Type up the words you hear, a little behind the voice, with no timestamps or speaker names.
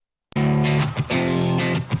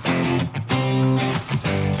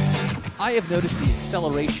I have noticed the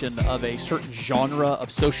acceleration of a certain genre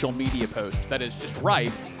of social media post that is just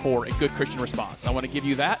ripe for a good Christian response. I want to give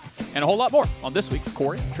you that and a whole lot more on this week's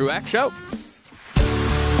Corey Truax Show.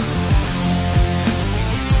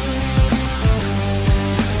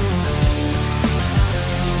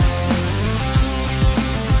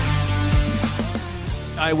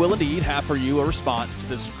 I will indeed have for you a response to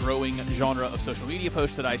this growing genre of social media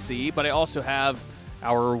posts that I see, but I also have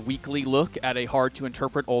our weekly look at a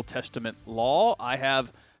hard-to-interpret Old Testament law. I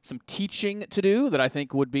have some teaching to do that I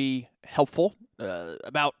think would be helpful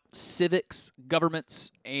about civics,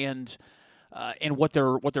 governments, and what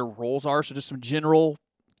their roles are. So just some general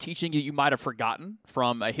teaching you might have forgotten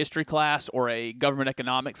from a history class or a government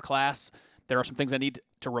economics class. There are some things I need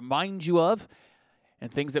to remind you of,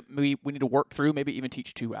 and things that we need to work through, maybe even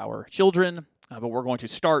teach to our children. But we're going to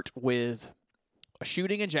start with a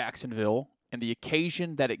shooting in Jacksonville and the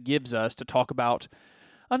occasion that it gives us to talk about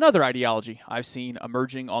another ideology I've seen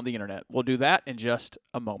emerging on the internet. We'll do that in just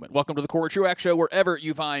a moment. Welcome to the Corey Truax Show, wherever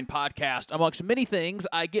you find podcasts. Amongst many things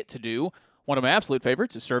I get to do, one of my absolute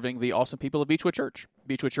favorites is serving the awesome people of Beechwood Church.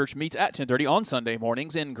 Beechwood Church meets at 10:30 on Sunday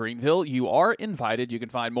mornings in Greenville. You are invited. You can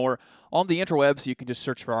find more on the interwebs. You can just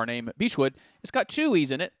search for our name, Beechwood. It's got two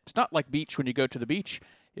E's in it. It's not like beach when you go to the beach.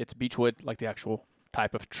 It's Beechwood, like the actual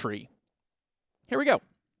type of tree. Here we go.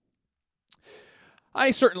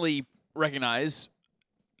 I certainly recognize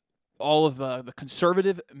all of the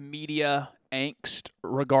conservative media angst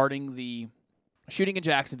regarding the shooting in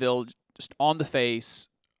Jacksonville, just on the face,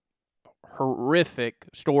 horrific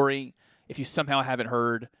story. If you somehow haven't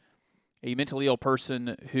heard, a mentally ill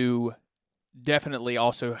person who definitely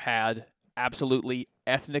also had absolutely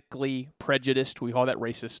ethnically prejudiced, we call that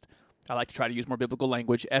racist. I like to try to use more biblical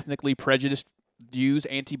language, ethnically prejudiced views,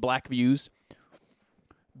 anti-black views.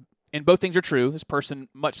 And both things are true. This person,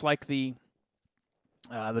 much like the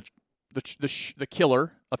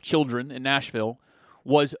killer of children in Nashville,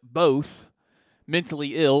 was both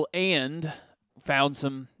mentally ill and found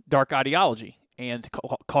some dark ideology and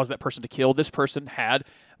caused that person to kill. This person had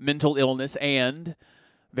mental illness and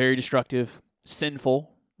very destructive,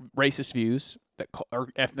 sinful, racist views that are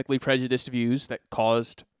ethnically prejudiced views that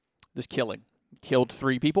caused this killing. Killed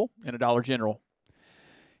 3 people in a Dollar General.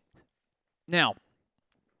 Now,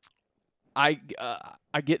 I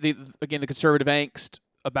get the conservative angst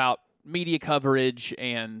about media coverage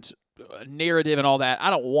and narrative and all that. I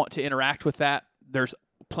don't want to interact with that. There's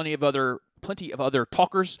plenty of other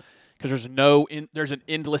talkers, because there's an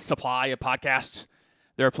endless supply of podcasts.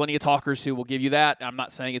 There are plenty of talkers who will give you that. I'm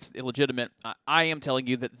not saying it's illegitimate. I am telling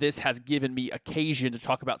you that this has given me occasion to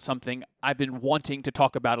talk about something I've been wanting to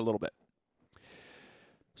talk about a little bit.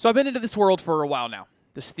 So I've been into this world for a while now,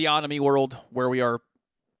 this theonomy world where we are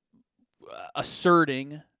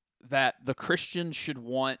asserting that the Christian should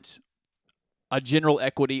want a general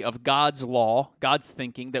equity of God's law, God's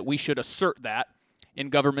thinking, that we should assert that in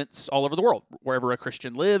governments all over the world. Wherever a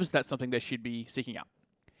Christian lives, that's something they should be seeking out.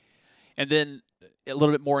 And then a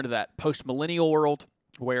little bit more into that post-millennial world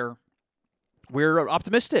where we're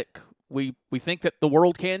optimistic. We think that the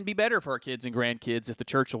world can be better for our kids and grandkids if the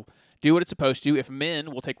church will do what it's supposed to, if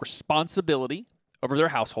men will take responsibility over their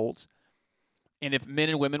households, and if men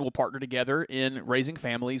and women will partner together in raising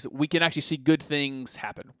families, we can actually see good things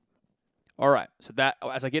happen. All right, so that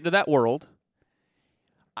as I get into that world,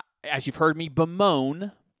 as you've heard me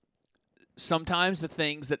bemoan, sometimes the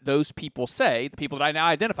things that those people say, the people that I now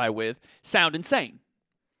identify with, sound insane.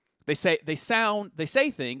 They say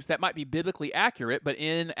things that might be biblically accurate, but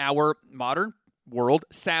in our modern world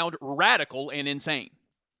sound radical and insane.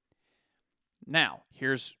 Now,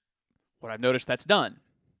 here's what I've noticed that's done.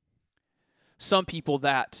 Some people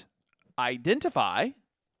that identify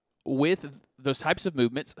with those types of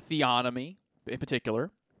movements, theonomy in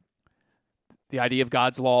particular, the idea of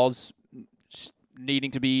God's laws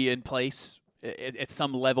needing to be in place at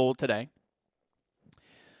some level today,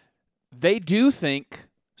 they do think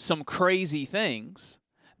some crazy things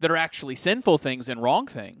that are actually sinful things and wrong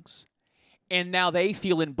things, and now they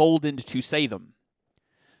feel emboldened to say them.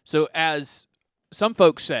 So as some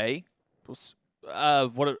folks say,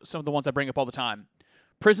 what are some of the ones I bring up all the time?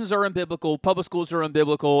 Prisons are unbiblical, public schools are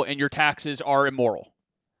unbiblical, and your taxes are immoral.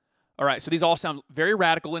 All right, so these all sound very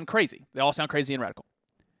radical and crazy. They all sound crazy and radical.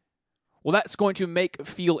 Well, that's going to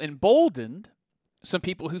feel emboldened some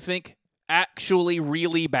people who think actually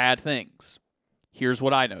really bad things. Here's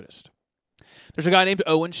what I noticed. There's a guy named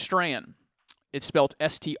Owen Strachan. It's spelled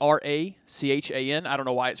Strachan. I don't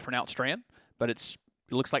know why it's pronounced Strachan, but it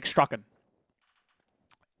looks like Strachan.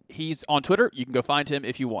 He's on Twitter. You can go find him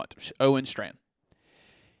if you want. Owen Strachan.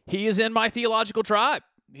 He is in my theological tribe.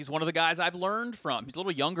 He's one of the guys I've learned from. He's a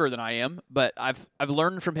little younger than I am, but I've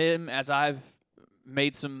learned from him as I've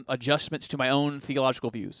made some adjustments to my own theological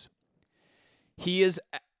views. He is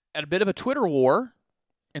at a bit of a Twitter war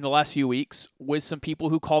in the last few weeks with some people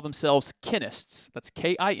who call themselves KINISTs. That's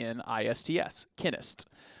KINISTS, KINIST.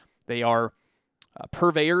 They are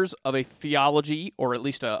purveyors of a theology, or at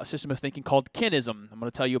least a system of thinking called KINISM. I'm going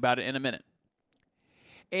to tell you about it in a minute.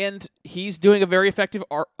 And he's doing a very effective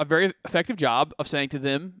job of saying to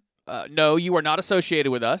them, no, you are not associated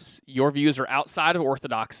with us. Your views are outside of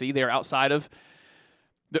orthodoxy. They are outside of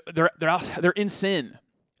they're in sin.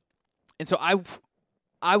 And so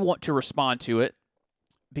I want to respond to it,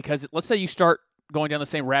 because let's say you start going down the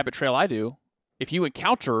same rabbit trail I do. If you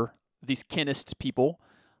encounter these KINIST people,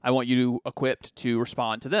 I want you equipped to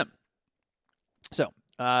respond to them. So,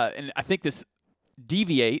 and I think this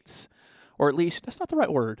deviates, or at least, that's not the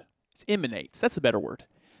right word. It emanates. That's a better word.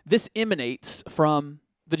 This emanates from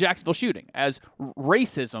the Jacksonville shooting, as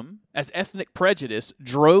racism, as ethnic prejudice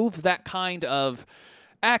drove that kind of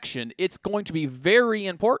action. It's going to be very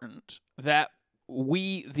important that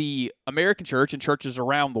we, the American church and churches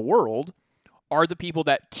around the world, are the people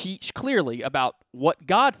that teach clearly about what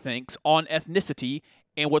God thinks on ethnicity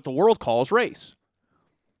and what the world calls race.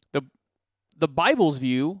 The Bible's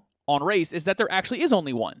view on race is that there actually is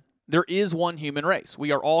only one. There is one human race.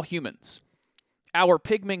 We are all humans. Our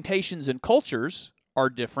pigmentations and cultures are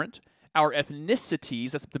different. Our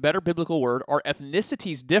ethnicities, that's the better biblical word, our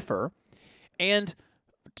ethnicities differ. And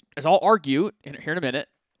as I'll argue here in a minute,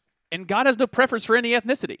 and God has no preference for any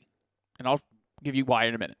ethnicity. And I'll give you why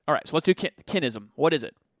in a minute. All right, so let's do KINISM. What is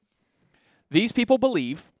it? These people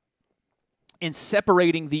believe in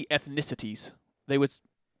separating the ethnicities. They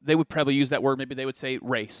would probably use that word. Maybe they would say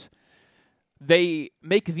race. They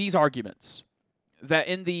make these arguments that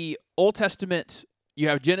in the Old Testament, you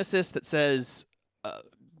have Genesis that says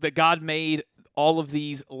that God made all of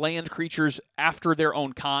these land creatures after their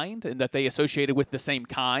own kind, and that they associated with the same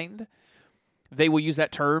kind. They will use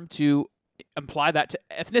that term to imply that to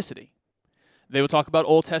ethnicity. They will talk about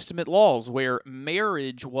Old Testament laws where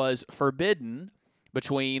marriage was forbidden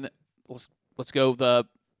between, let's go, the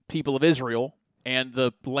people of Israel and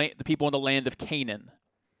the people in the land of Canaan.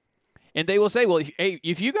 And they will say, well,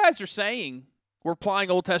 if you guys are saying we're applying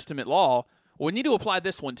Old Testament law, well, we need to apply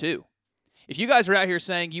this one too. If you guys are out here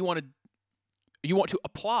saying you want to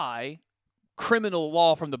apply criminal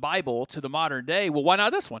law from the Bible to the modern day, well, why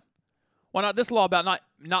not this one? Why not this law about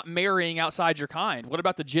not marrying outside your kind? What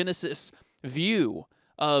about the Genesis view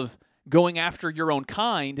of going after your own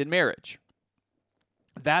kind in marriage?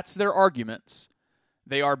 That's their arguments.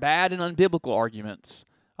 They are bad and unbiblical arguments.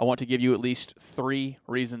 I want to give you at least 3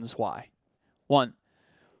 reasons why. 1,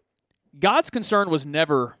 God's concern was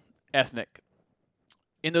never ethnic.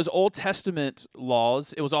 In those Old Testament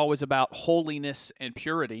laws, it was always about holiness and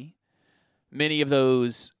purity. Many of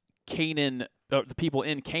those the people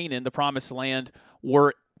in Canaan, the promised land,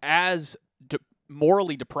 were as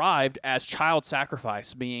morally deprived as child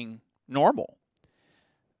sacrifice being normal.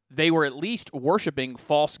 They were at least worshiping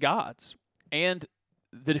false gods. And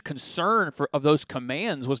the concern of those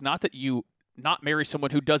commands was not that you not marry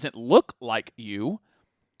someone who doesn't look like you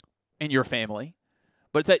and your family,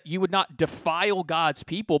 but that you would not defile God's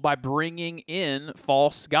people by bringing in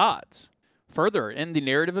false gods. Further, in the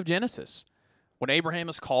narrative of Genesis, when Abraham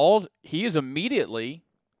is called, he is immediately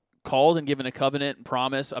called and given a covenant and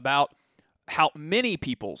promise about how many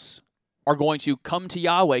peoples are going to come to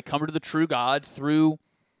Yahweh, come to the true God through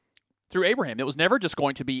Abraham. It was never just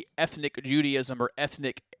going to be ethnic Judaism or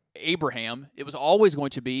ethnic Abraham. It was always going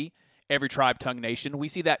to be every tribe, tongue, nation. We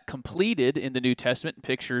see that completed in the New Testament in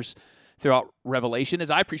pictures throughout Revelation. As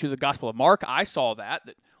I preach through the Gospel of Mark, I saw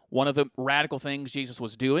that one of the radical things Jesus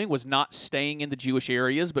was doing was not staying in the Jewish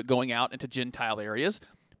areas, but going out into Gentile areas.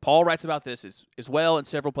 Paul writes about this as well in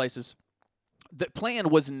several places. The plan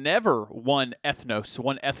was never one ethnos,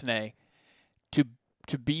 one ethne,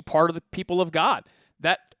 to be part of the people of God.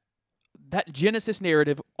 That Genesis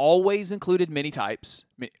narrative always included many types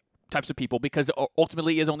of people, because there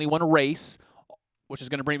ultimately is only one race, which is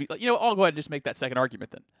going to bring me, I'll go ahead and just make that second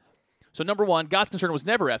argument then. So number 1, God's concern was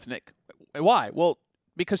never ethnic. Why? Well,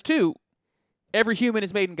 because 2, every human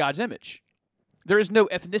is made in God's image. There is no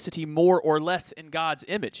ethnicity more or less in God's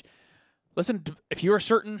image. Listen, if you are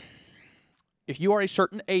a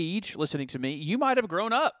certain age listening to me, you might have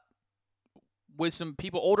grown up with some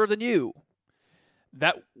people older than you.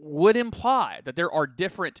 That would imply that there are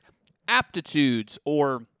different aptitudes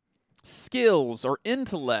or skills or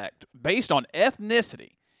intellect based on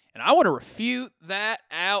ethnicity. And I want to refute that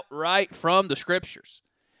outright from the Scriptures.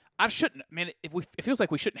 It feels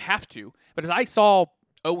like we shouldn't have to, but as I saw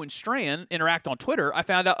Owen Strand interact on Twitter, I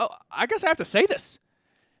found out, oh, I guess I have to say this.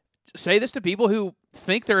 Say this to people who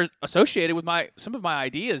think they're associated with some of my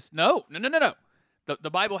ideas. No.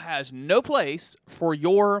 The Bible has no place for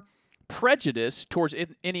your prejudice towards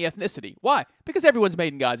any ethnicity. Why? Because everyone's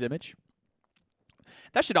made in God's image.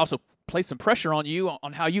 That should also place some pressure on you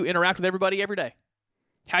on how you interact with everybody every day.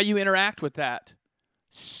 How you interact with that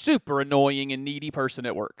super annoying and needy person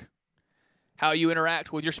at work. How you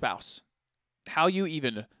interact with your spouse. How you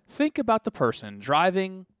even think about the person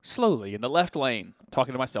driving slowly in the left lane. I'm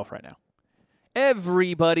talking to myself right now.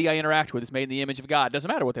 Everybody I interact with is made in the image of God.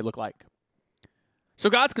 Doesn't matter what they look like. So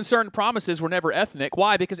God's concern and promises were never ethnic.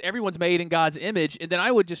 Why? Because everyone's made in God's image. And then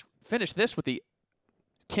I would just finish this with the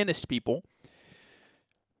KINISM people.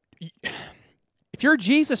 If you're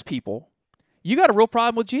Jesus people, you got a real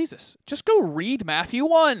problem with Jesus. Just go read Matthew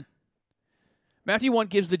 1. Matthew 1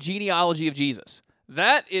 gives the genealogy of Jesus.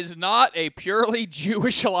 That is not a purely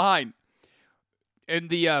Jewish line. In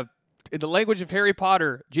the language of Harry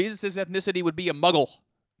Potter, Jesus' ethnicity would be a muggle.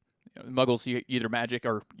 Muggles, you either magic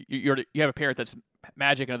or you have a parent that's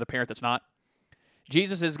magic and another parent that's not.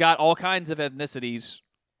 Jesus has got all kinds of ethnicities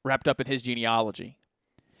wrapped up in his genealogy.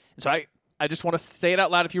 And so I just want to say it out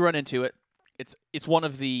loud if you run into it. It's one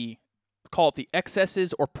of the, call it the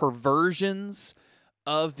excesses or perversions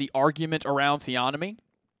of the argument around theonomy.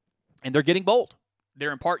 And they're getting bold.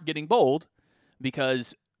 They're in part getting bold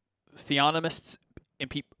because theonomists and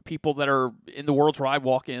people that are in the worlds where I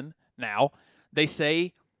walk in now, they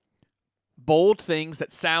say bold things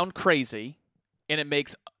that sound crazy, and it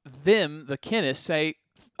makes them, the KINISM, say,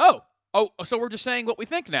 oh, so we're just saying what we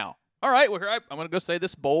think now. All right, well, I'm going to go say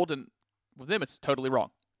this bold, and with them it's totally wrong.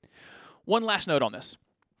 One last note on this.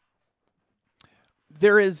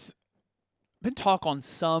 There has been talk on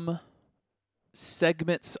some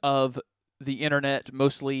segments of the internet,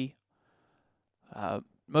 mostly on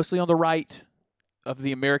the right of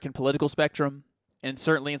the American political spectrum, and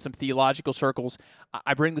certainly in some theological circles.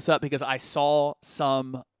 I bring this up because I saw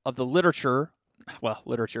some of the literature,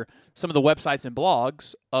 some of the websites and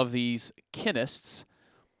blogs of these KINISTs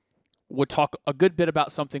would talk a good bit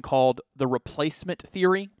about something called the replacement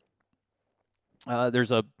theory.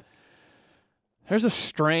 There's a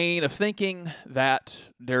strain of thinking that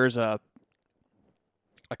there's a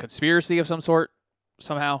conspiracy of some sort,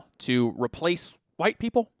 somehow, to replace white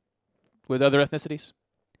people with other ethnicities.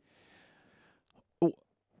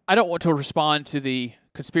 I don't want to respond to the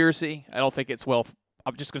conspiracy. I'm just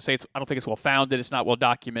going to say I don't think it's well founded. It's not well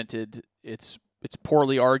documented. It's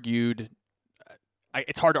poorly argued.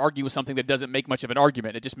 It's hard to argue with something that doesn't make much of an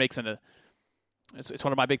argument. It just makes it's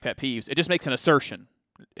one of my big pet peeves. It just makes an assertion.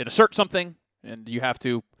 It asserts something, and you have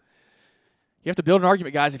to build an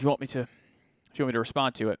argument, guys, if you want me to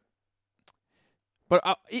respond to it.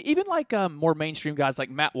 But even like more mainstream guys like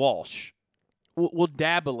Matt Walsh will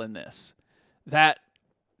dabble in this. That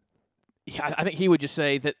I think he would just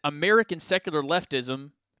say that American secular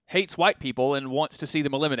leftism hates white people and wants to see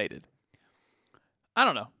them eliminated. I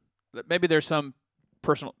don't know. Maybe there's some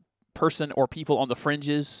person or people on the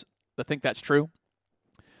fringes that think that's true.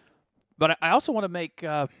 But I also want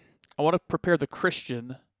to I want to prepare the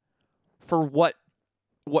Christian for what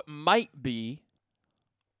might be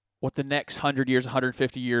what the next 100 years,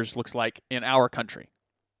 150 years looks like in our country.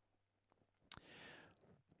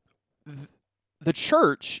 The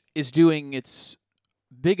church is doing its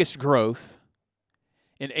biggest growth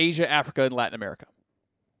in Asia, Africa, and Latin America.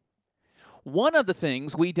 One of the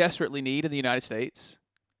things we desperately need in the United States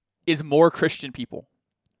is more Christian people,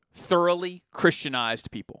 thoroughly Christianized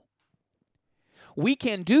people. We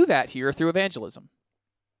can do that here through evangelism,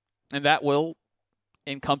 and that will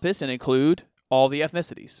encompass and include all the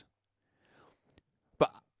ethnicities.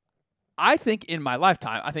 But I think in my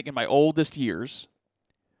lifetime, in my oldest years,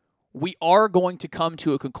 we are going to come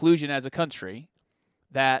to a conclusion as a country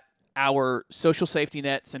that our social safety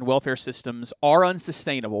nets and welfare systems are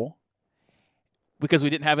unsustainable because we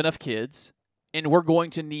didn't have enough kids, and we're going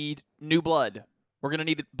to need new blood. We're going to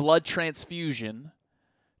need blood transfusion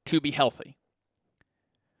to be healthy.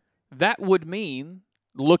 That would mean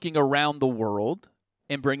looking around the world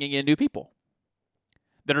and bringing in new people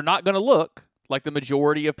that are not going to look like the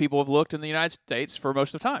majority of people have looked in the United States for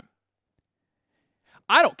most of the time.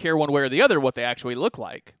 I don't care one way or the other what they actually look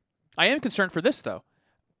like. I am concerned for this, though.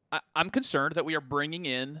 I'm concerned that we are bringing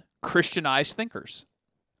in Christianized thinkers.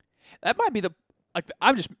 That might be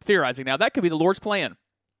I'm just theorizing now. That could be the Lord's plan.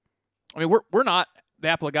 I mean, we're not the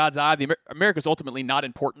apple of God's eye. America's ultimately not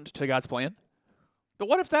important to God's plan. But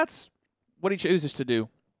what if that's what he chooses to do?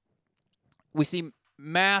 We see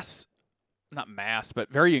not mass,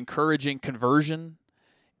 but very encouraging conversion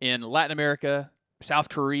in Latin America, South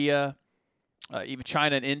Korea, even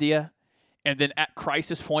China and India, and then at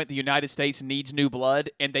crisis point, the United States needs new blood,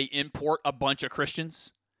 and they import a bunch of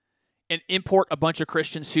Christians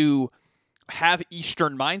who have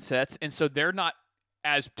Eastern mindsets, and so they're not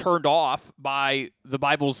as turned off by the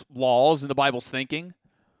Bible's laws and the Bible's thinking.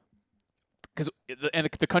 Because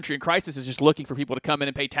the country in crisis is just looking for people to come in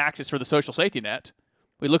and pay taxes for the social safety net.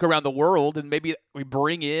 We look around the world and maybe we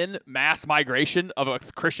bring in mass migration of a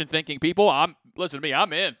Christian-thinking people. Listen to me,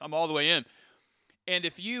 I'm in. I'm all the way in. And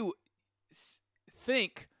if you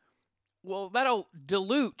think, well, that'll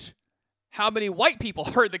dilute how many white people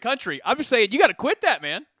are in the country, I'm just saying you got to quit that,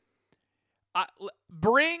 man.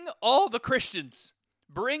 Bring all the Christians.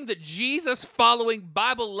 Bring the Jesus-following,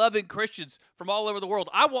 Bible-loving Christians from all over the world.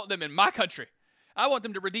 I want them in my country. I want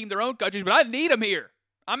them to redeem their own countries, but I need them here.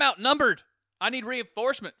 I'm outnumbered. I need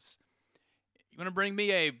reinforcements. You want to bring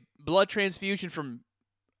me a blood transfusion from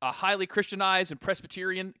a highly Christianized and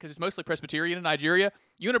Presbyterian, because it's mostly Presbyterian in Nigeria.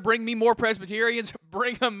 You want to bring me more Presbyterians?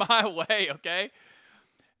 Bring them my way, okay?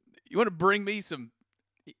 You want to bring me some,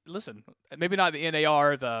 listen, maybe not the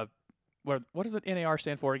NAR, what does the NAR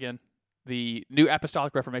stand for again? The New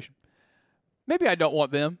Apostolic Reformation. Maybe I don't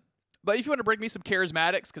want them. But if you want to bring me some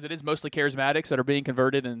charismatics, because it is mostly charismatics that are being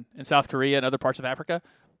converted in South Korea and other parts of Africa,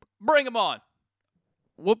 bring them on.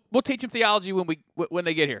 We'll teach them theology when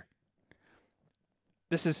they get here.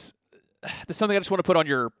 This is something I just want to put on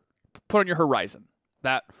your horizon.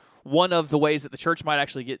 That one of the ways that the church might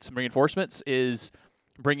actually get some reinforcements is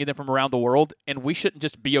bringing them from around the world, and we shouldn't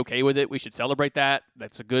just be okay with it. We should celebrate that.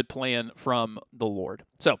 That's a good plan from the Lord.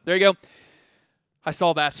 So there you go. I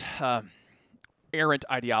saw that errant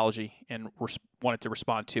ideology and wanted to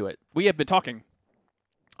respond to it. We have been talking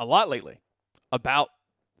a lot lately about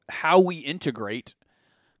how we integrate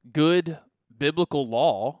good biblical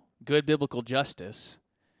law, good biblical justice,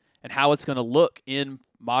 and how it's going to look in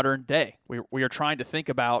modern day. We are trying to think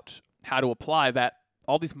about how to apply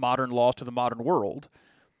all these modern laws to the modern world,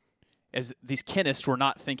 as these KINISMs were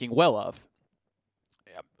not thinking well of.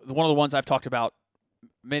 One of the ones I've talked about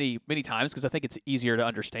many, many times, because I think it's easier to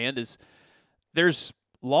understand, is there's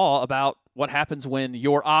law about what happens when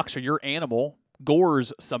your ox or your animal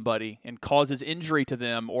gores somebody and causes injury to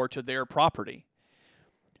them or to their property.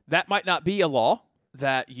 That might not be a law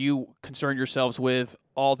that you concern yourselves with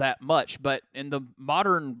all that much, but in the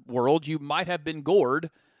modern world, you might have been gored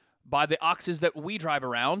by the oxes that we drive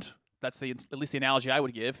around. That's at least the analogy I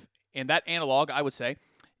would give. And that analog, I would say,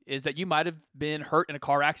 is that you might have been hurt in a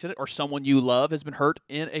car accident, or someone you love has been hurt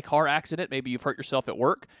in a car accident. Maybe you've hurt yourself at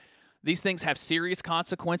work. These things have serious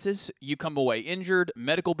consequences. You come away injured,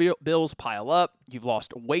 medical bills pile up, you've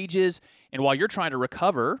lost wages, and while you're trying to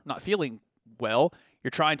recover, not feeling well,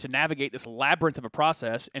 you're trying to navigate this labyrinth of a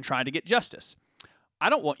process and trying to get justice. I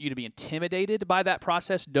don't want you to be intimidated by that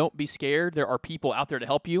process. Don't be scared. There are people out there to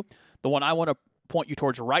help you. The one I want to point you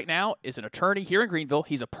towards right now is an attorney here in Greenville.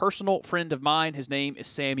 He's a personal friend of mine. His name is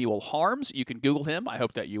Samuel Harms. You can Google him. I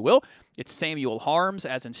hope that you will. It's Samuel Harms,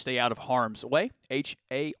 as in stay out of harm's way,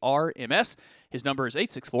 Harms. His number is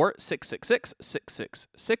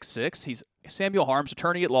 864-666-6666. He's Samuel Harms,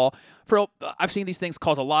 attorney at law. I've seen these things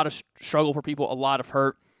cause a lot of struggle for people, a lot of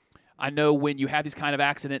hurt. I know when you have these kind of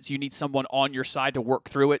accidents, you need someone on your side to work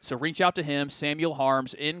through it. So reach out to him, Samuel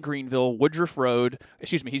Harms, in Greenville, Woodruff Road.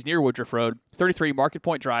 He's near Woodruff Road, 33 Market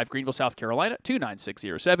Point Drive, Greenville, South Carolina,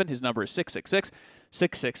 29607. His number is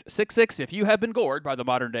 666-6666. If you have been gored by the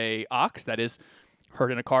modern-day ox, that is,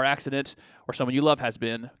 hurt in a car accident, or someone you love has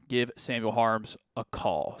been, give Samuel Harms a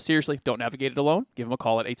call. Seriously, don't navigate it alone. Give him a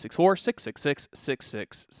call at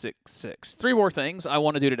 864-666-6666. 3 more things I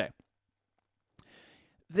want to do today.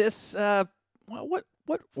 This, what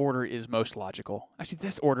order is most logical? Actually,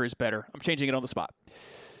 this order is better. I'm changing it on the spot.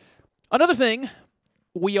 Another thing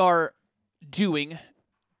we are doing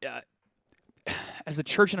as the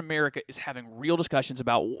church in America is having real discussions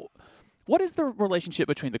about what is the relationship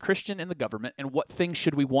between the Christian and the government, and what things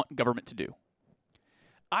should we want government to do.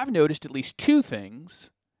 I've noticed at least 2 things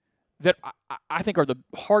that I think are the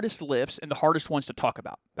hardest lifts and the hardest ones to talk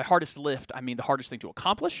about. By hardest lift, I mean the hardest thing to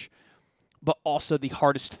accomplish, but also the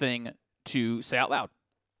hardest thing to say out loud.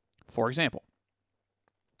 For example,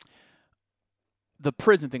 the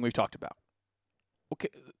prison thing we've talked about. Okay,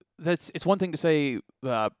 it's one thing to say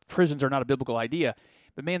prisons are not a biblical idea,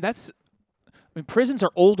 but man, prisons are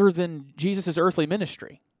older than Jesus' earthly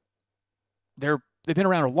ministry. They've been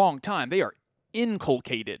around a long time. They are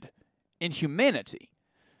inculcated in humanity.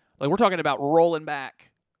 Like, we're talking about rolling back,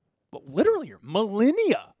 literally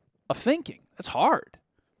millennia of thinking. That's hard.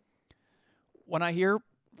 When I hear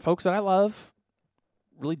folks that I love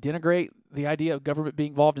really denigrate the idea of government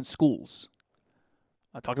being involved in schools,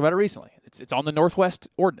 I talked about it recently. It's on the Northwest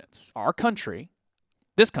Ordinance. Our country,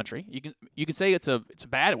 this country, you can say it's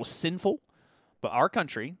bad, it was sinful, but our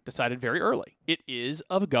country decided very early it is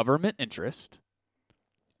of government interest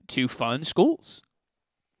to fund schools.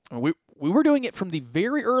 I mean, we were doing it from the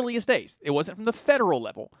very earliest days. It wasn't from the federal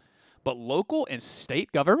level, but local and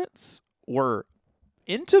state governments were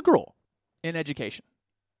integral in education.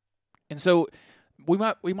 And so you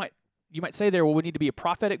might say there, well, we need to be a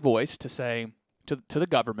prophetic voice to say to the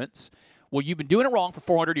governments, well, you've been doing it wrong for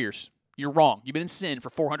 400 years. You're wrong. You've been in sin for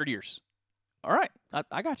 400 years. All right,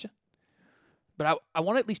 I got you. But I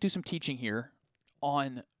want to at least do some teaching here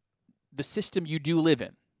on the system you do live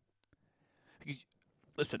in. Because,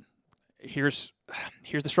 listen, here's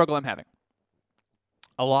the struggle I'm having.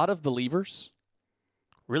 A lot of believers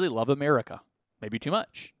really love America, maybe too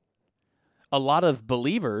much. A lot of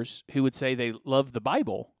believers who would say they love the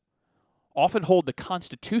Bible often hold the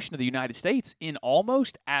Constitution of the United States in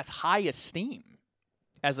almost as high esteem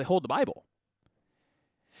as they hold the Bible.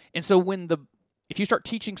 And so if you start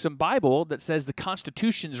teaching some Bible that says the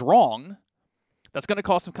Constitution's wrong, that's going to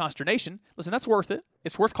cause some consternation. Listen, that's worth it.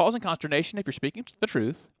 It's worth causing consternation if you're speaking the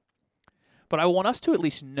truth. But I want us to at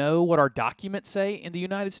least know what our documents say in the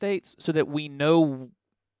United States so that we know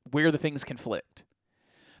where the things conflict.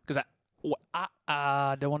 Because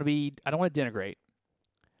I don't want to denigrate.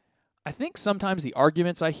 I think sometimes the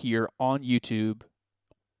arguments I hear on YouTube,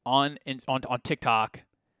 on TikTok,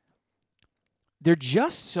 they're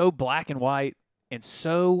just so black and white and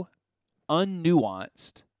so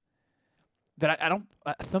unnuanced that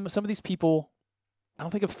some of these people, I don't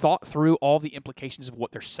think have thought through all the implications of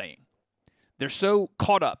what they're saying. They're so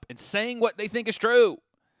caught up in saying what they think is true.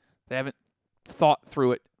 They haven't thought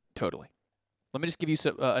through it totally. Let me just give you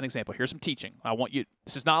an example. Here's some teaching.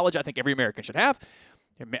 This is knowledge I think every American should have.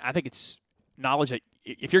 I think it's knowledge that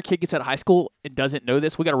if your kid gets out of high school and doesn't know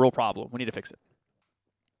this, we got a real problem. We need to fix it.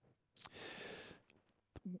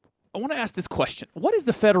 I want to ask this question. What is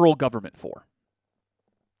the federal government for?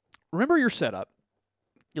 Remember your setup.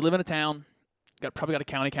 You live in a town, probably got a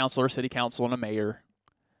county council or city council and a mayor.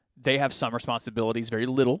 They have some responsibilities, very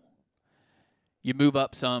little. You move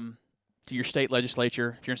up some to your state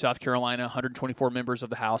legislature. If you're in South Carolina, 124 members of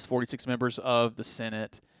the House, 46 members of the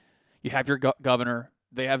Senate. You have your governor.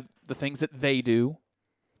 They have the things that they do.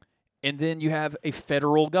 And then you have a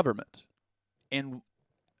federal government. And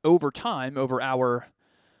over time, over our,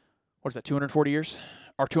 240 years?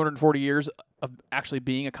 Our 240 years of actually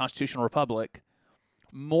being a constitutional republic,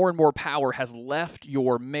 more and more power has left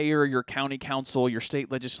your mayor, your county council, your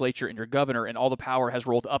state legislature, and your governor, and all the power has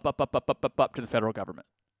rolled up to the federal government.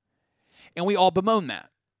 And we all bemoan that.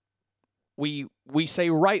 We say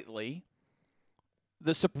rightly,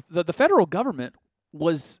 the federal government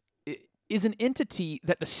is an entity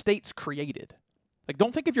that the states created. Like,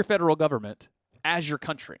 don't think of your federal government as your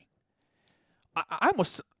country. I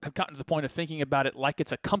almost have gotten to the point of thinking about it like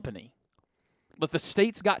it's a company. But the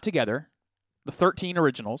states got together, the 13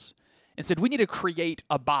 originals, and said, we need to create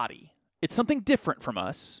a body. It's something different from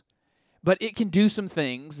us, but it can do some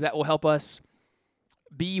things that will help us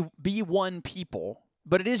be one people.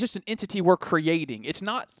 But it is just an entity we're creating. It's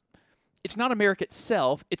not America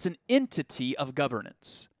itself. It's an entity of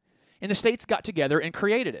governance. And the states got together and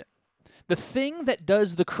created it. The thing that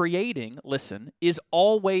does the creating, listen, is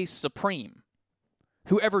always supreme.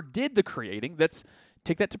 Whoever did the creating,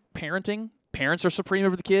 take that to parenting. Parents are supreme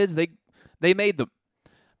over the kids. They made them.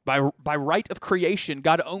 By right of creation,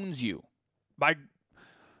 God owns you. By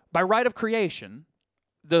right of creation,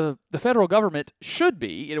 the federal government should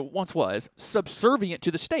be, it once was, subservient to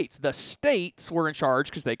the states. The states were in charge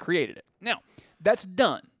because they created it. Now, that's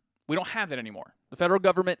done. We don't have that anymore. The federal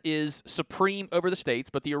government is supreme over the states,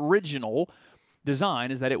 but the original design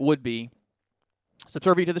is that it would be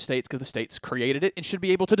subservient to the states because the states created it and should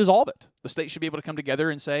be able to dissolve it. The states should be able to come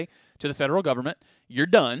together and say to the federal government, you're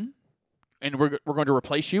done, and we're going to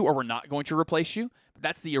replace you, or we're not going to replace you.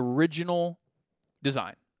 That's the original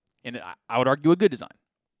design, and I would argue a good design.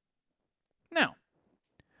 Now,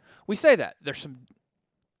 we say that there's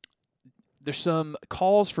some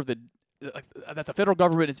calls for that the federal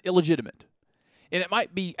government is illegitimate, and it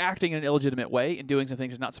might be acting in an illegitimate way and doing some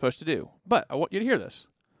things it's not supposed to do. But I want you to hear this.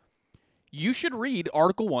 You should read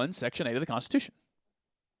Article 1, Section 8 of the Constitution,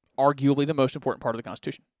 arguably the most important part of the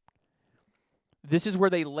Constitution. This is where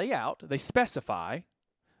they specify,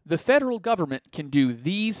 the federal government can do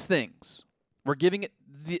these things. We're giving it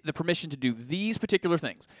the permission to do these particular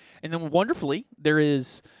things. And then wonderfully, there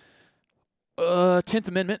is 10th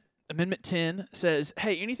Amendment. Amendment 10 says,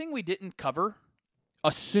 hey, anything we didn't cover,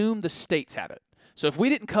 assume the states have it. So if we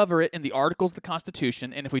didn't cover it in the Articles of the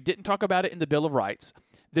Constitution, and if we didn't talk about it in the Bill of Rights,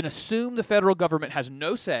 then assume the federal government has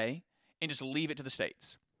no say and just leave it to the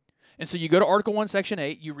states. And so you go to Article 1, Section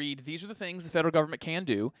 8, you read, these are the things the federal government can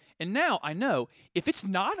do. And now I know if it's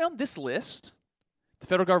not on this list, the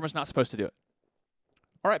federal government's not supposed to do it.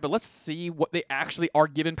 All right, but let's see what they actually are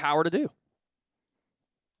given power to do.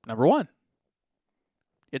 Number one,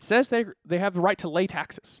 it says they have the right to lay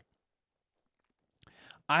taxes.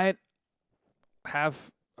 I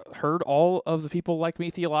have heard all of the people like me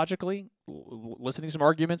theologically listening to some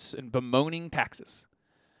arguments and bemoaning taxes.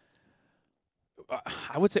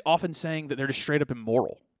 I would say often saying that they're just straight up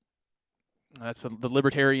immoral. That's the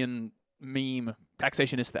libertarian meme,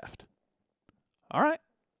 taxation is theft. All right.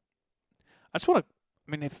 I just want to,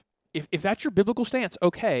 I mean, if that's your biblical stance,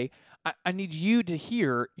 okay, I need you to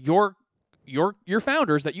hear your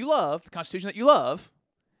founders that you love, the Constitution that you love.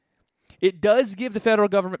 It does give the federal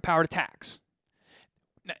government power to tax.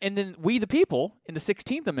 And then we, the people, in the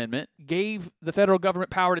 16th Amendment, gave the federal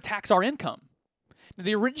government power to tax our income. Now,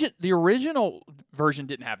 the original version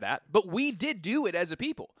didn't have that, but we did do it as a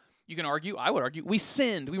people. You can argue, I would argue, we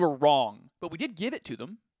sinned, we were wrong, but we did give it to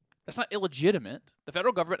them. That's not illegitimate. The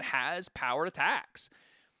federal government has power to tax.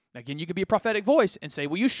 Again, you could be a prophetic voice and say,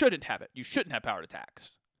 well, you shouldn't have it. You shouldn't have power to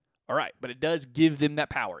tax. All right, but it does give them that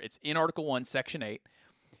power. It's in Article 1, Section 8,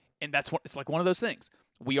 and it's like one of those things.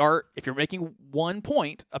 We are, if you're making one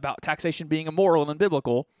point about taxation being immoral and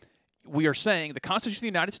unbiblical, we are saying the Constitution of the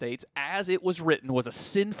United States, as it was written, was a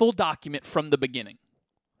sinful document from the beginning.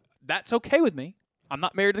 That's okay with me. I'm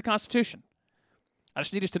not married to the Constitution. I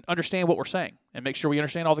just need us to understand what we're saying and make sure we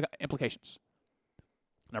understand all the implications.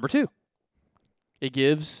 Number two, it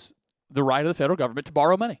gives the right of the federal government to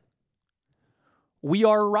borrow money. We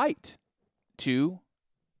are right to,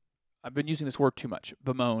 I've been using this word too much,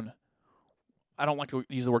 bemoan. I don't like to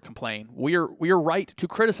use the word complain. We are right to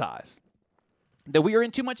criticize that we are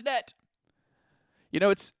in too much debt. You know,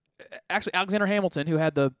 it's actually Alexander Hamilton, who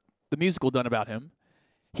had the musical done about him.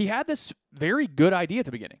 He had this very good idea at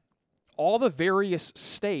the beginning. All the various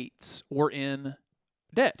states were in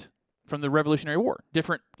debt from the Revolutionary War,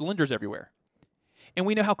 different lenders everywhere. And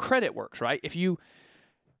we know how credit works, right? If you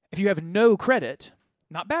have no credit,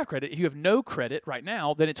 not bad credit, if you have no credit right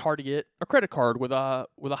now, then it's hard to get a credit card with a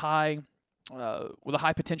high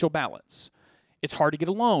potential balance. It's hard to get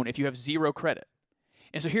a loan if you have zero credit.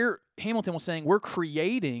 And so here Hamilton was saying, we're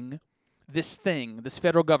creating this thing, this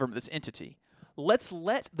federal government, this entity. Let's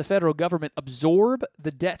let the federal government absorb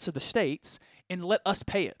the debts of the states and let us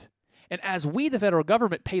pay it. And as we, the federal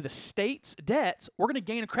government, pay the states' debts, we're going to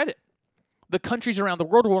gain a credit. The countries around the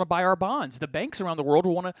world will want to buy our bonds. The banks around the world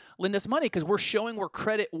will want to lend us money because we're showing we're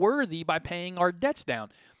credit worthy by paying our debts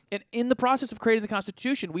down. And in the process of creating the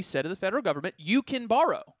Constitution, we said to the federal government, you can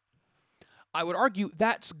borrow. I would argue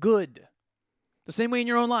that's good. The same way in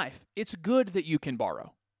your own life, it's good that you can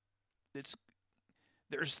borrow.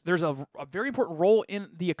 There's a very important role in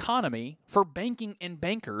the economy for banking and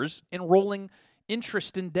bankers enrolling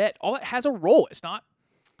interest in debt. All that has a role. It's not,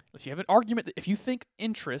 if you have an argument that if you think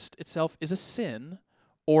interest itself is a sin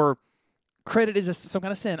or credit is some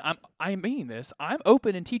kind of sin, I mean this. I'm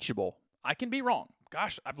open and teachable. I can be wrong.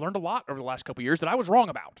 Gosh, I've learned a lot over the last couple of years that I was wrong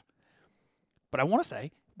about. But I want to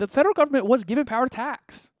say the federal government was given power to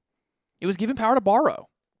tax. It was given power to borrow.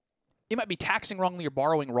 It might be taxing wrongly or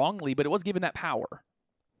borrowing wrongly, but it was given that power.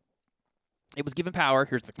 It was given power.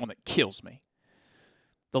 Here's the one that kills me.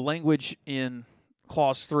 The language in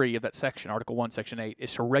Clause 3 of that section, Article 1, Section 8,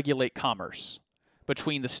 is to regulate commerce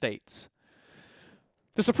between the states.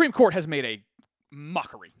 The Supreme Court has made a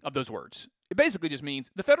mockery of those words. It basically just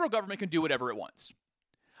means the federal government can do whatever it wants.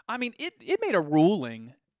 I mean, it made a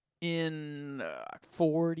ruling in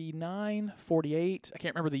 49, 48, I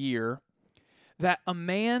can't remember the year, that a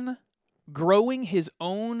man growing his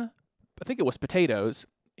own, I think it was potatoes,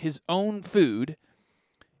 his own food,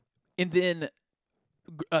 and then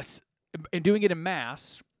and doing it in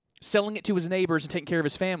mass, selling it to his neighbors and taking care of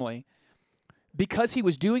his family, because he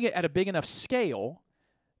was doing it at a big enough scale,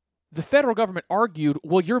 the federal government argued,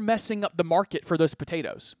 well, you're messing up the market for those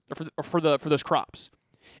potatoes or for those crops.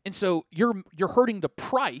 And so you're hurting the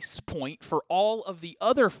price point for all of the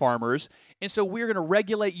other farmers, and so we're going to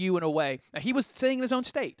regulate you in a way. Now, he was saying in his own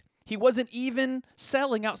state. He wasn't even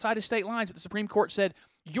selling outside his state lines, but the Supreme Court said,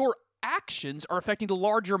 your actions are affecting the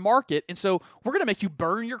larger market, and so we're going to make you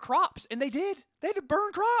burn your crops. And they did. They had to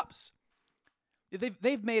burn crops.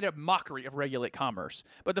 They've made a mockery of regulate commerce,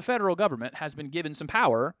 but the federal government has been given some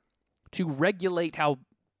power to regulate how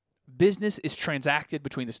business is transacted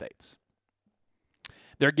between the states.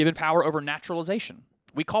 They're given power over naturalization.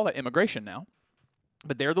 We call that immigration now,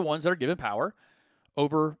 but they're the ones that are given power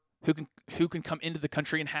over who can come into the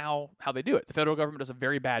country and how they do it. The federal government does a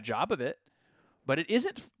very bad job of it, but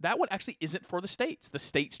that one actually isn't for the states. The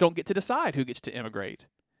states don't get to decide who gets to immigrate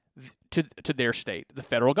to their state. The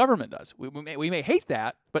federal government does. We may hate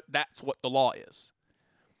that, but that's what the law is.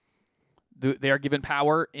 They are given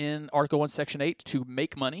power in Article 1, Section 8 to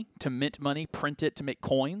make money, to mint money, print it, to make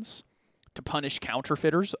coins, to punish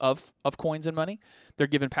counterfeiters of coins and money. They're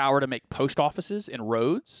given power to make post offices and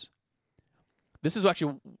roads. This is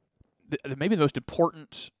actually maybe the most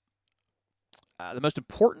important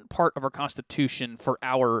part of our Constitution for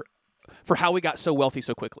how we got so wealthy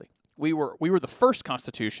so quickly. We were the first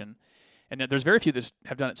Constitution, and there's very few that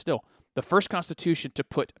have done it still, the first Constitution to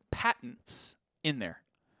put patents in there.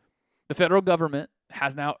 The federal government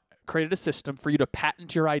has now created a system for you to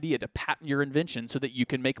patent your idea, to patent your invention so that you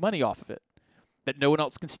can make money off of it, that no one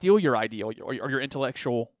else can steal your idea or your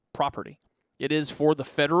intellectual property. It is for the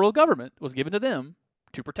federal government, was given to them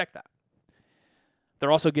to protect that.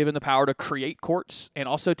 They're also given the power to create courts and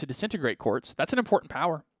also to disintegrate courts. That's an important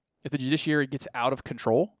power. If the judiciary gets out of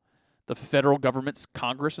control, the federal government's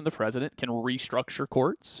Congress and the president can restructure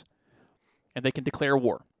courts, and they can declare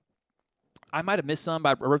war. I might have missed some,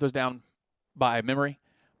 but I wrote those down by memory.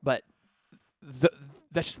 But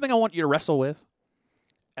that's just something I want you to wrestle with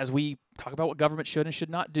as we talk about what government should and should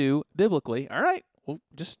not do biblically. All right, well,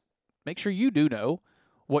 just make sure you do know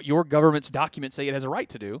what your government's documents say it has a right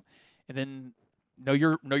to do, and then know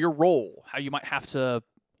your role, how you might have to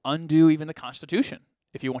undo even the Constitution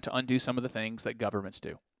if you want to undo some of the things that governments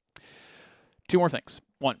do. Two more things.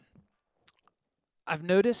 One, I've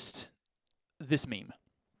noticed this meme.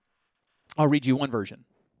 I'll read you one version.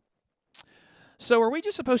 So are we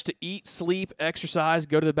just supposed to eat, sleep, exercise,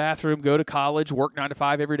 go to the bathroom, go to college, work 9 to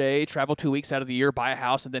 5 every day, travel 2 weeks out of the year, buy a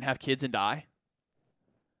house, and then have kids and die?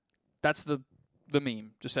 That's the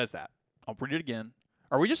meme. Just says that. I'll read it again.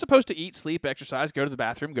 Are we just supposed to eat, sleep, exercise, go to the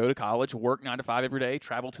bathroom, go to college, work 9 to 5 every day,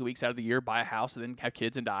 travel 2 weeks out of the year, buy a house, and then have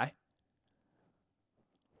kids and die?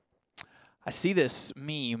 I see this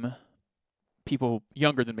meme, people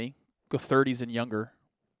younger than me, go 30s and younger.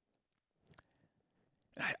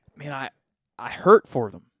 I hurt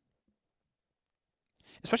for them,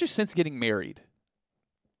 especially since getting married.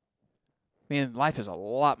 Man, life is a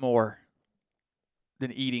lot more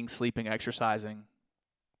than eating, sleeping, exercising,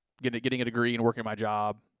 getting a degree and working my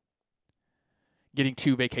job, getting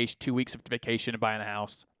 2 weeks of vacation and buying a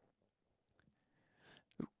house.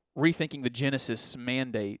 Rethinking the Genesis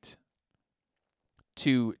mandate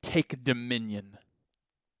to take dominion.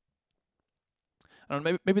 I don't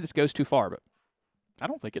know, maybe this goes too far, but I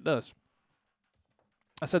don't think it does.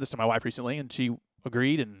 I said this to my wife recently, and she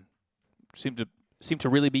agreed and seemed to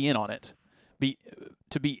really be in on it,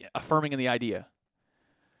 to be affirming in the idea.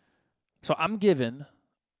 So I'm given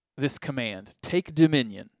this command: take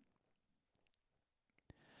dominion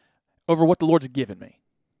over what the Lord's given me.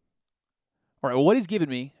 All right, well, what He's given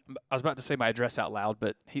me, I was about to say my address out loud,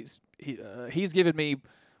 but He's given me,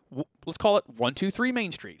 let's call it 123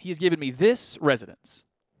 Main Street. He has given me this residence.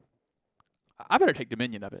 I better take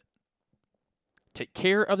dominion of it. Take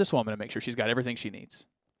care of this woman and make sure she's got everything she needs.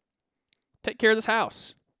 Take care of this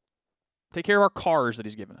house. Take care of our cars that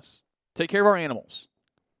He's given us. Take care of our animals.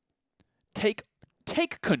 Take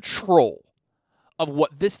control of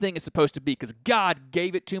what this thing is supposed to be, because God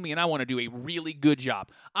gave it to me and I want to do a really good job.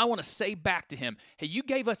 I want to say back to Him, hey, you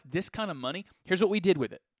gave us this kind of money. Here's what we did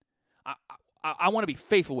with it. I want to be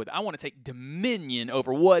faithful with it. I want to take dominion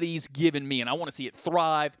over what He's given me, and I want to see it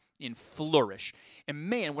thrive and flourish. And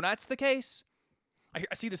man, when that's the case, I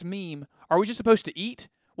see this meme. Are we just supposed to eat?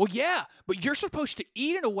 Well, yeah, but you're supposed to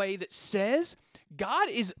eat in a way that says God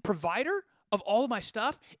is provider of all of my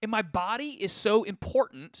stuff, and my body is so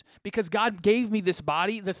important because God gave me this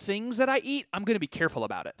body. The things that I eat, I'm going to be careful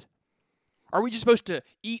about it. Are we just supposed to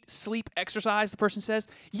eat, sleep, exercise, the person says?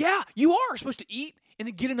 Yeah, you are supposed to eat and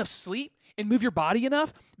then get enough sleep and move your body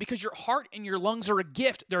enough, because your heart and your lungs are a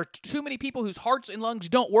gift. There are too many people whose hearts and lungs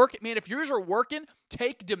don't work. Man, if yours are working,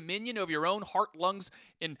 take dominion of your own heart, lungs,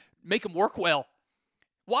 and make them work well.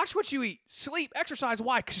 Watch what you eat. Sleep, exercise.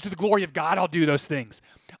 Why? Because to the glory of God, I'll do those things.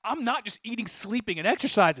 I'm not just eating, sleeping, and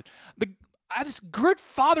exercising. I have this good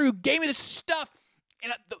Father who gave me this stuff,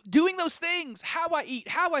 and doing those things, how I eat,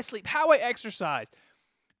 how I sleep, how I exercise,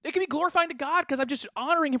 they can be glorifying to God because I'm just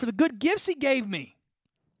honoring Him for the good gifts He gave me.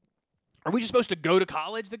 Are we just supposed to go to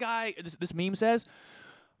college, the guy, this meme says?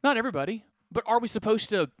 Not everybody, but are we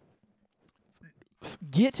supposed to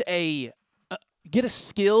get a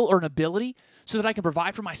skill or an ability so that I can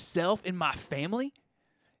provide for myself and my family?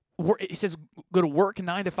 It says go to work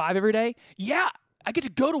 9 to 5 every day. Yeah, I get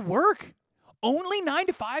to go to work only 9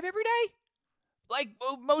 to 5 every day? like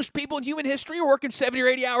most people in human history are working 70 or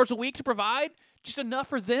 80 hours a week to provide, just enough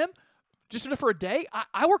for them, just enough for a day.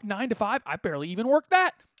 I work 9 to 5. I barely even work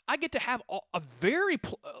that. I get to have a very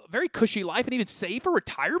cushy life and even save for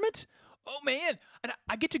retirement. Oh, man. And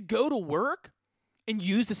I get to go to work and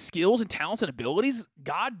use the skills and talents and abilities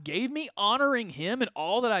God gave me, honoring Him in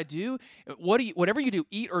all that I do. Whatever you do,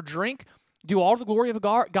 eat or drink, do all the glory of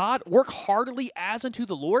God, work heartily as unto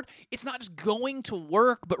the Lord. It's not just going to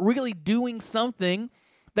work, but really doing something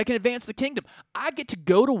that can advance the kingdom. I get to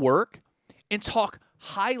go to work and talk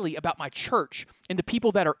highly about my church and the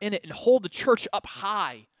people that are in it and hold the church up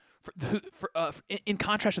high in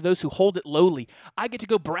contrast to those who hold it lowly. I get to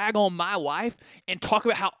go brag on my wife and talk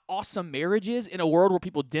about how awesome marriage is in a world where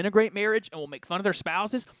people denigrate marriage and will make fun of their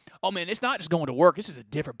spouses. Oh, man, it's not just going to work. This is a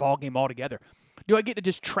different ballgame altogether. Do I get to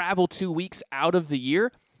just travel 2 weeks out of the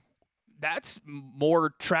year? That's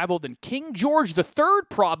more travel than King George III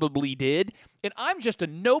probably did, and I'm just a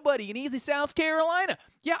nobody in easy South Carolina.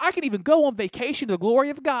 Yeah, I can even go on vacation to the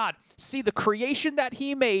glory of God, see the creation that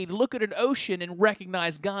He made, look at an ocean and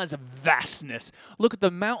recognize God's vastness, look at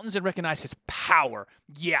the mountains and recognize His power.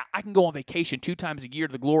 Yeah, I can go on vacation 2 times a year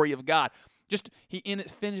to the glory of God. He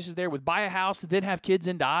finishes there with buy a house, then have kids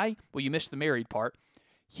and die. Well, you missed the married part.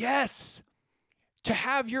 Yes. To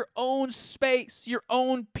have your own space, your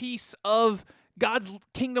own piece of God's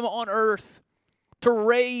kingdom on earth, to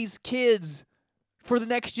raise kids for the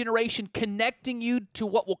next generation, connecting you to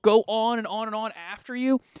what will go on and on and on after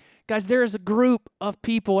you. Guys, there is a group of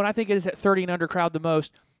people, and I think it is at 30 and under crowd the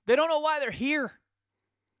most, they don't know why they're here.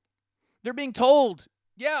 They're being told,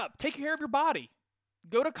 yeah, take care of your body,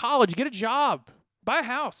 go to college, get a job, buy a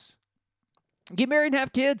house, get married and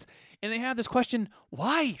have kids. And they have this question,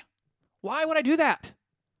 why? Why would I do that?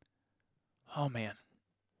 Oh, man.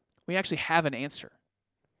 We actually have an answer.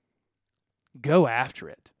 Go after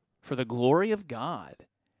it for the glory of God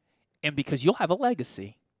and because you'll have a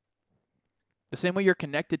legacy. The same way you're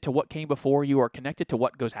connected to what came before you are connected to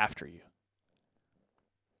what goes after you.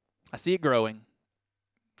 I see it growing,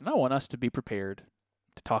 and I want us to be prepared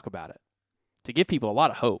to talk about it, to give people a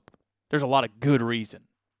lot of hope. There's a lot of good reason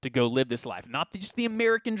to go live this life, not just the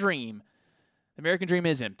American dream. The American dream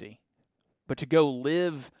is empty. But to go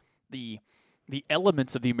live the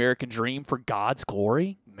elements of the American dream for God's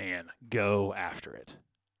glory, man, go after it.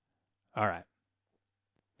 All right.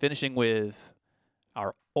 Finishing with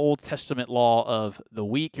our Old Testament law of the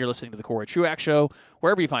week. You're listening to the Corey Truax Show.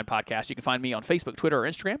 Wherever you find podcasts, you can find me on Facebook, Twitter, or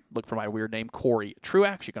Instagram. Look for my weird name, Corey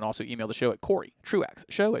Truax. You can also email the show at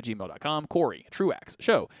CoreyTruaxShow@gmail.com,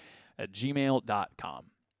 CoreyTruaxShow@gmail.com.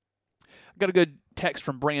 I got a good text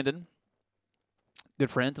from Brandon, good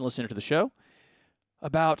friend and listener to the show,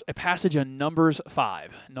 about a passage in Numbers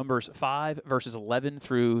 5. Numbers 5, verses 11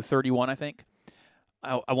 through 31, I think.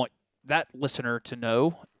 I want that listener to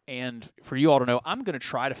know, and for you all to know, I'm going to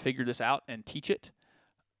try to figure this out and teach it.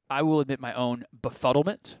 I will admit my own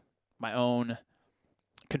befuddlement, my own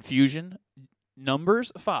confusion.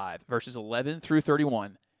 Numbers 5, verses 11 through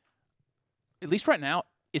 31, at least right now,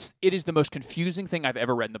 it is the most confusing thing I've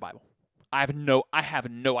ever read in the Bible. I have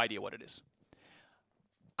no idea what it is.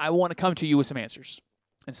 I want to come to you with some answers.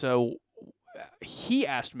 And so he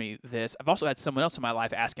asked me this. I've also had someone else in my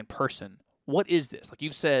life ask in person, what is this? Like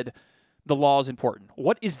you've said, the law is important.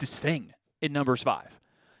 What is this thing in Numbers 5?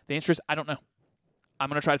 The answer is, I don't know. I'm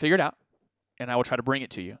going to try to figure it out, and I will try to bring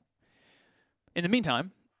it to you. In the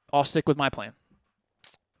meantime, I'll stick with my plan.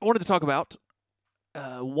 I wanted to talk about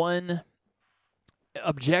one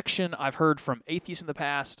objection I've heard from atheists in the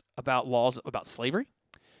past about laws about slavery.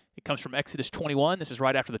 It comes from Exodus 21. This is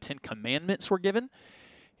right after the 10 Commandments were given.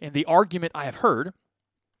 And the argument I have heard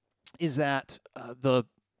is that the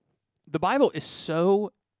Bible is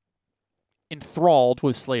so enthralled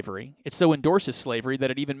with slavery, it so endorses slavery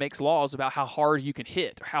that it even makes laws about how hard you can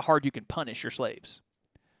hit or how hard you can punish your slaves.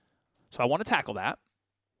 So I want to tackle that,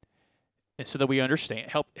 and so that we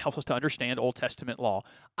understand, helps us to understand Old Testament law.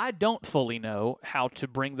 I don't fully know how to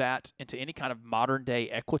bring that into any kind of modern day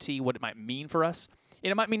equity, what it might mean for us.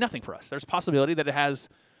 And it might mean nothing for us. There's a possibility that it has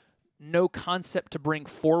no concept to bring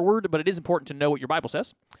forward, but it is important to know what your Bible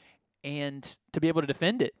says and to be able to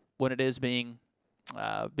defend it when it is being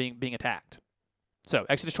attacked. So,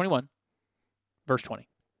 Exodus 21, verse 20.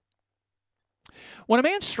 When a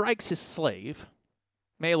man strikes his slave,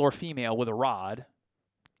 male or female, with a rod,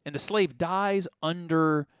 and the slave dies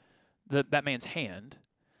under that man's hand,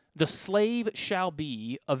 the slave shall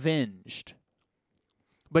be avenged.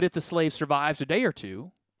 But if the slave survives a day or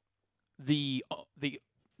two, the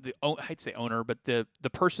I hate to say owner, but the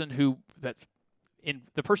person who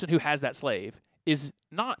has that slave is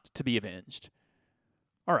not to be avenged.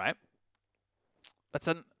 All right. that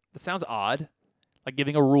sounds odd, like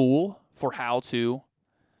giving a rule for how to,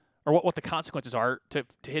 or what the consequences are to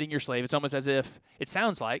hitting your slave. It's almost as if, it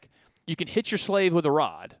sounds like, you can hit your slave with a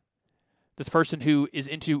rod, this person who is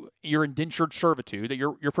into your indentured servitude that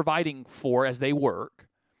you're providing for as they work.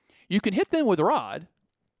 You can hit them with a rod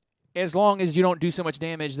as long as you don't do so much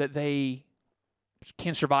damage that they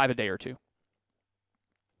can survive a day or two.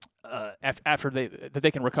 After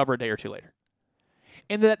they can recover a day or two later,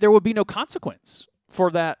 and that there would be no consequence for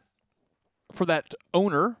that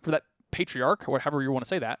owner, for that patriarch, or however you want to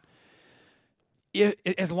say that,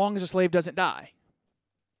 as long as the slave doesn't die.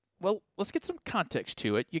 Well, let's get some context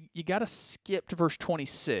to it. You got to skip to verse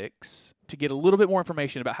 26 to get a little bit more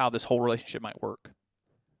information about how this whole relationship might work.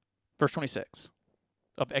 Verse 26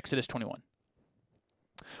 of Exodus 21.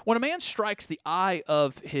 When a man strikes the eye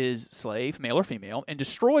of his slave, male or female, and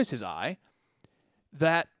destroys his eye,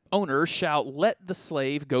 that owner shall let the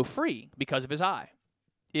slave go free because of his eye.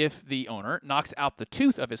 If the owner knocks out the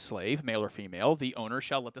tooth of his slave, male or female, the owner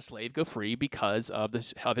shall let the slave go free because of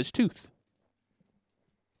his tooth.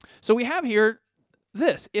 So we have here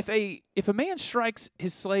this: if a man strikes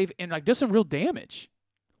his slave and does some real damage,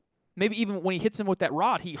 maybe even when he hits him with that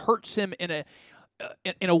rod, he hurts him in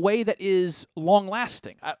a way that is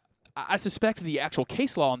long-lasting. I suspect the actual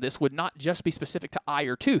case law on this would not just be specific to eye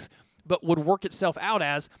or tooth, but would work itself out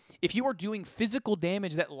as, if you are doing physical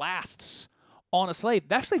damage that lasts on a slave,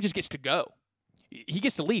 that slave just gets to go. He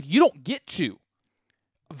gets to leave. You don't get to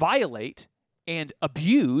violate and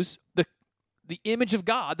abuse the image of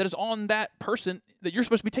God that is on that person that you're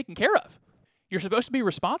supposed to be taking care of. You're supposed to be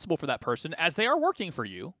responsible for that person as they are working for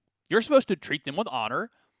you. You're supposed to treat them with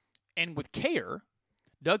honor and with care.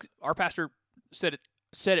 Doug, our pastor, said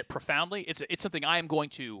it profoundly. It's something I am going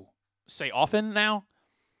to say often now.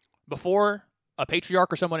 Before a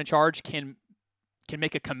patriarch or someone in charge can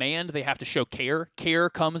make a command, they have to show care. Care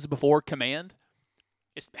comes before command.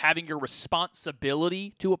 It's having your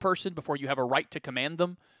responsibility to a person before you have a right to command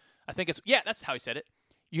them. I think that's how he said it.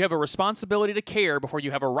 You have a responsibility to care before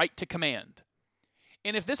you have a right to command.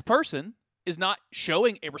 And if this person is not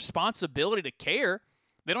showing a responsibility to care,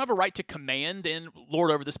 they don't have a right to command and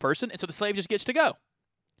lord over this person, and so the slave just gets to go.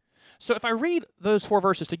 So if I read those 4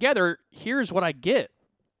 verses together, here's what I get.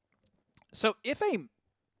 So if a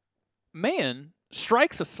man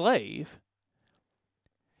strikes a slave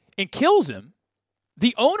and kills him,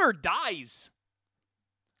 the owner dies.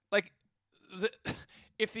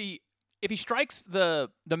 If he strikes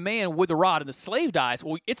the man with the rod and the slave dies,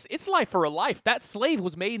 well, it's life for a life. That slave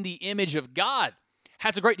was made in the image of God,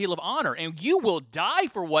 has a great deal of honor, and you will die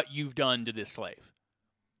for what you've done to this slave.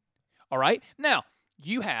 All right? Now,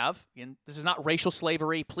 you have, and this is not racial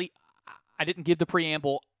slavery. I didn't give the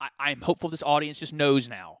preamble. I'm hopeful this audience just knows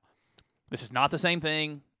now. This is not the same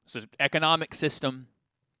thing. It's an economic system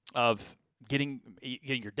of getting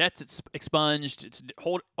your debts expunged. It's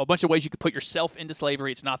a bunch of ways you could put yourself into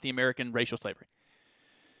slavery. It's not the American racial slavery.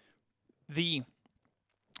 The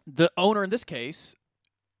owner in this case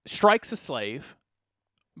strikes a slave,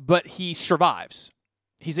 but he survives.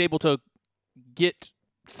 He's able to get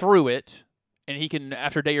through it, and he can,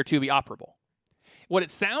 after a day or two, be operable. What it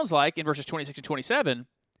sounds like in verses 26 and 27,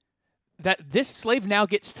 that this slave now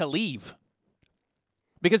gets to leave.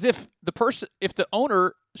 Because if the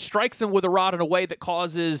owner strikes him with a rod in a way that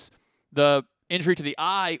causes the injury to the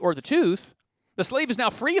eye or the tooth, the slave is now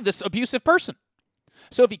free of this abusive person.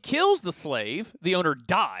 So if he kills the slave, the owner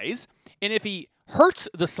dies, and if he hurts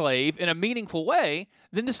the slave in a meaningful way,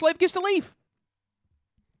 then the slave gets to leave.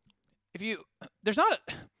 There's not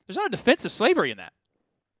a defense of slavery in that.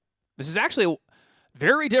 This is actually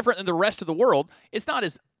very different than the rest of the world. It's not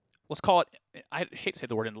as, let's call it, I hate to say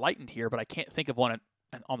the word enlightened here, but I can't think of one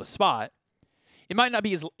on the spot. It might not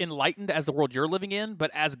be as enlightened as the world you're living in,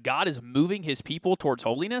 but as God is moving his people towards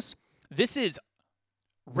holiness, this is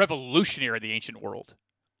revolutionary in the ancient world,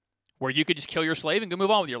 where you could just kill your slave and go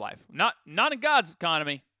move on with your life. Not in God's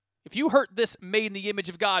economy. If you hurt this made in the image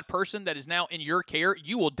of God person that is now in your care,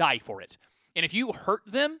 you will die for it. And if you hurt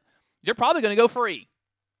them, they're probably going to go free.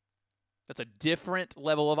 That's a different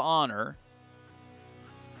level of honor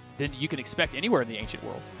than you can expect anywhere in the ancient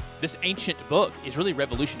world. This ancient book is really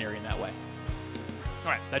revolutionary in that way.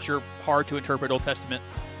 All right, that's your hard-to-interpret Old Testament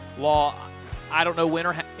law. I don't know when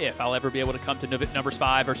or if I'll ever be able to come to Numbers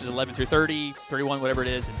 5, verses 11 through 30, 31, whatever it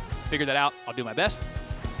is, and figure that out. I'll do my best.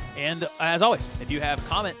 And as always, if you have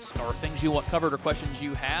comments or things you want covered or questions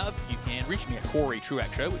you have, you can reach me at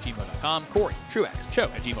CoreyTruaxShow@gmail.com,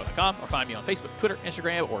 CoreyTruaxShow@gmail.com, or find me on Facebook, Twitter,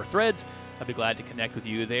 Instagram, or Threads. I'd be glad to connect with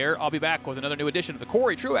you there. I'll be back with another new edition of the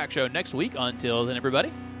Corey Truax Show next week. Until then,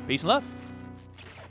 everybody, peace and love.